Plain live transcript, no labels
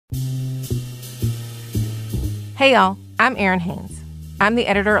Hey y'all, I'm Erin Haynes. I'm the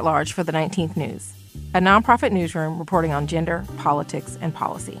editor-at-large for the 19th News, a nonprofit newsroom reporting on gender, politics, and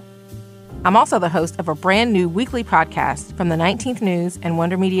policy. I'm also the host of a brand new weekly podcast from the 19th News and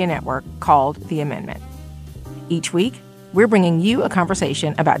Wonder Media Network called The Amendment. Each week, we're bringing you a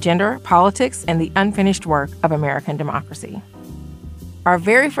conversation about gender, politics, and the unfinished work of American democracy. Our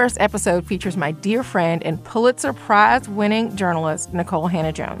very first episode features my dear friend and Pulitzer Prize-winning journalist, Nikole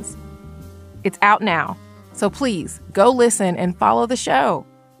Hannah-Jones. It's out now, so please go listen and follow the show.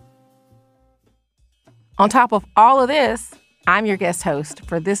 On top of all of this, I'm your guest host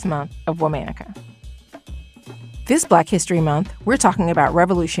for this month of Womanica. This Black History Month, we're talking about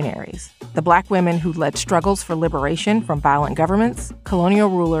revolutionaries, the Black women who led struggles for liberation from violent governments, colonial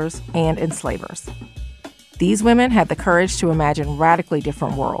rulers, and enslavers. These women had the courage to imagine radically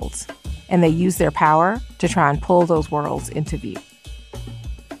different worlds, and they used their power to try and pull those worlds into view.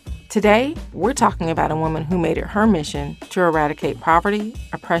 Today, we're talking about a woman who made it her mission to eradicate poverty,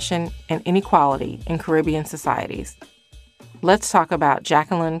 oppression, and inequality in Caribbean societies. Let's talk about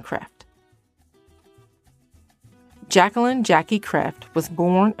Jacqueline Creft. Jacqueline Jackie Creft was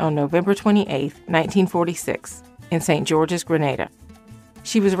born on November 28, 1946, in St. George's, Grenada.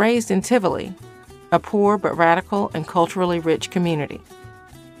 She was raised in Tivoli, a poor but radical and culturally rich community.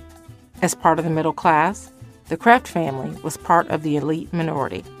 As part of the middle class, the Creft family was part of the elite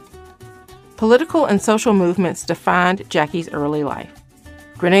minority. Political and social movements defined Jackie's early life.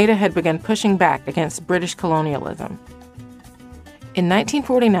 Grenada had begun pushing back against British colonialism. In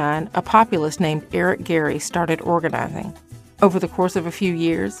 1949, a populist named Eric Gary started organizing. Over the course of a few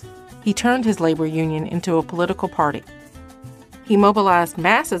years, he turned his labor union into a political party. He mobilized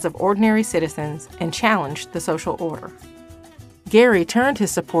masses of ordinary citizens and challenged the social order. Gary turned his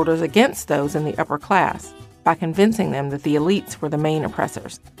supporters against those in the upper class by convincing them that the elites were the main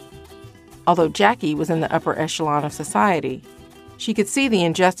oppressors. Although Jackie was in the upper echelon of society, she could see the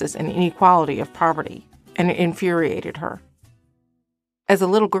injustice and inequality of poverty, and it infuriated her. As a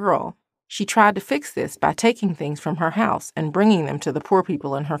little girl, she tried to fix this by taking things from her house and bringing them to the poor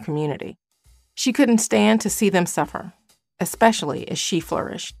people in her community. She couldn't stand to see them suffer, especially as she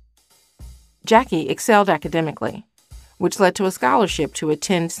flourished. Jackie excelled academically, which led to a scholarship to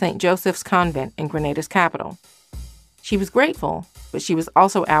attend St. Joseph's Convent in Grenada's capital. She was grateful, but she was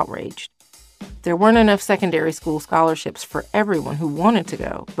also outraged. There weren't enough secondary school scholarships for everyone who wanted to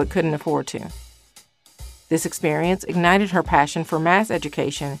go but couldn't afford to. This experience ignited her passion for mass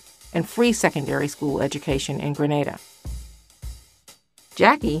education and free secondary school education in Grenada.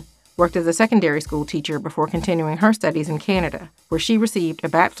 Jackie worked as a secondary school teacher before continuing her studies in Canada, where she received a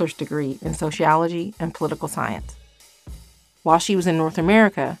bachelor's degree in sociology and political science. While she was in North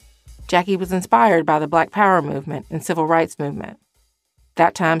America, Jackie was inspired by the Black Power movement and civil rights movement.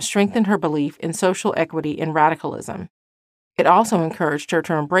 That time strengthened her belief in social equity and radicalism. It also encouraged her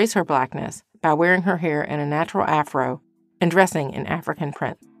to embrace her Blackness by wearing her hair in a natural afro and dressing in African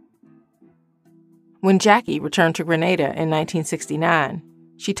print. When Jackie returned to Grenada in 1969,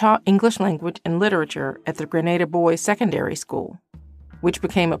 she taught English language and literature at the Grenada Boys Secondary School, which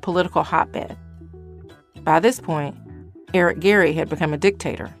became a political hotbed. By this point, Eric Gary had become a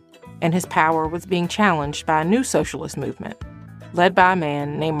dictator, and his power was being challenged by a new socialist movement, led by a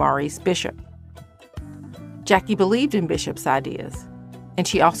man named Maurice Bishop. Jackie believed in Bishop's ideas, and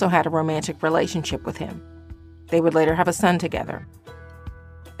she also had a romantic relationship with him. They would later have a son together.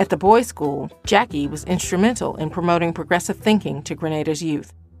 At the boys' school, Jackie was instrumental in promoting progressive thinking to Grenada's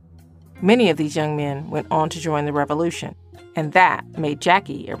youth. Many of these young men went on to join the revolution, and that made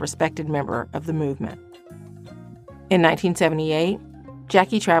Jackie a respected member of the movement. In 1978,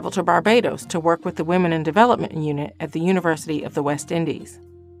 Jackie traveled to Barbados to work with the Women in Development Unit at the University of the West Indies.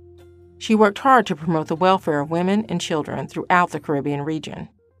 She worked hard to promote the welfare of women and children throughout the Caribbean region.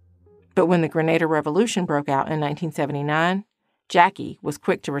 But when the Grenada Revolution broke out in 1979, Jackie was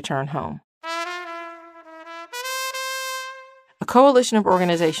quick to return home. A coalition of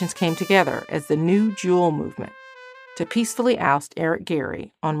organizations came together as the New Jewel Movement to peacefully oust Eric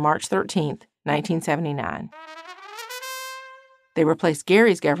Gary on March 13, 1979. They replaced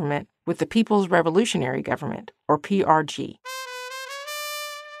Gary's government with the People's Revolutionary Government, or PRG.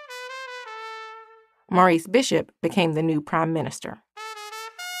 Maurice Bishop became the new prime minister.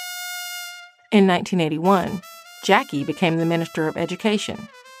 In 1981, Jackie became the Minister of Education,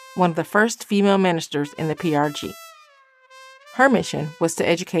 one of the first female ministers in the PRG. Her mission was to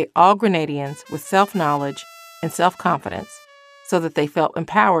educate all Grenadians with self-knowledge and self-confidence so that they felt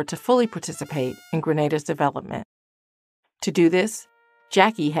empowered to fully participate in Grenada's development. To do this,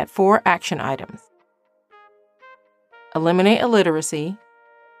 Jackie had 4 action items: eliminate illiteracy,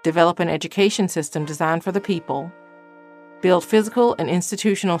 develop an education system designed for the people, build physical and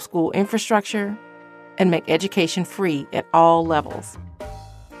institutional school infrastructure, and make education free at all levels.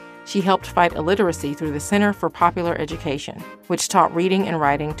 She helped fight illiteracy through the Center for Popular Education, which taught reading and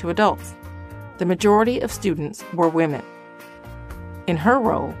writing to adults. The majority of students were women. In her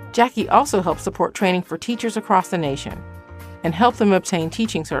role, Jackie also helped support training for teachers across the nation and helped them obtain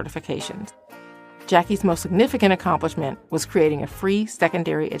teaching certifications. Jackie's most significant accomplishment was creating a free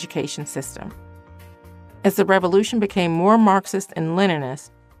secondary education system. As the revolution became more Marxist and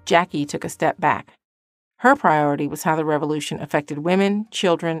Leninist, Jackie took a step back. Her priority was how the revolution affected women,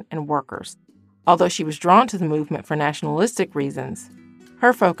 children, and workers. Although she was drawn to the movement for nationalistic reasons,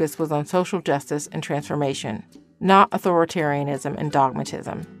 her focus was on social justice and transformation, not authoritarianism and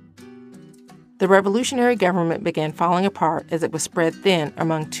dogmatism. The revolutionary government began falling apart as it was spread thin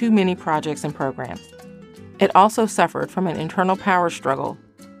among too many projects and programs. It also suffered from an internal power struggle,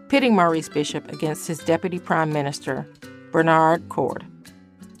 pitting Maurice Bishop against his deputy prime minister, Bernard Coard.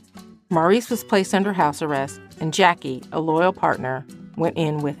 Maurice was placed under house arrest, and Jackie, a loyal partner, went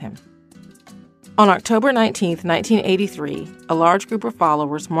in with him. On October 19, 1983, a large group of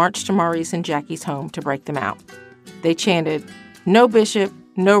followers marched to Maurice and Jackie's home to break them out. They chanted, "No Bishop,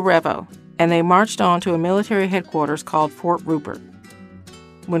 no Revo," and they marched on to a military headquarters called Fort Rupert.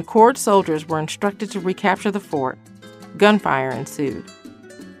 When Coard's soldiers were instructed to recapture the fort, gunfire ensued.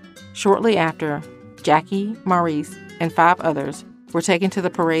 Shortly after, Jackie, Maurice, and 5 others were taken to the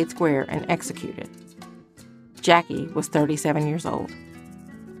parade square and executed. Jackie was 37 years old.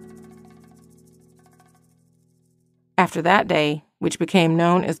 After that day, which became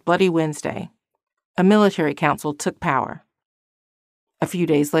known as Bloody Wednesday, a military council took power. A few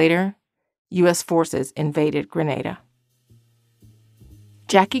days later, U.S. forces invaded Grenada.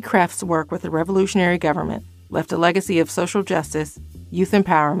 Jackie Creft's work with the revolutionary government left a legacy of social justice, youth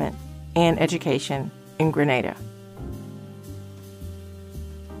empowerment, and education in Grenada.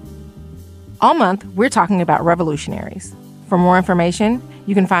 All month, we're talking about Revolutionaries. For more information,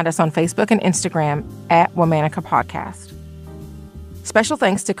 you can find us on Facebook and Instagram at Womanica Podcast. Special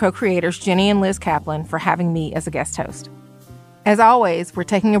thanks to co-creators Jenny and Liz Kaplan for having me as a guest host. As always, we're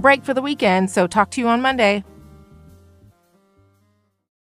taking a break for the weekend, so talk to you on Monday.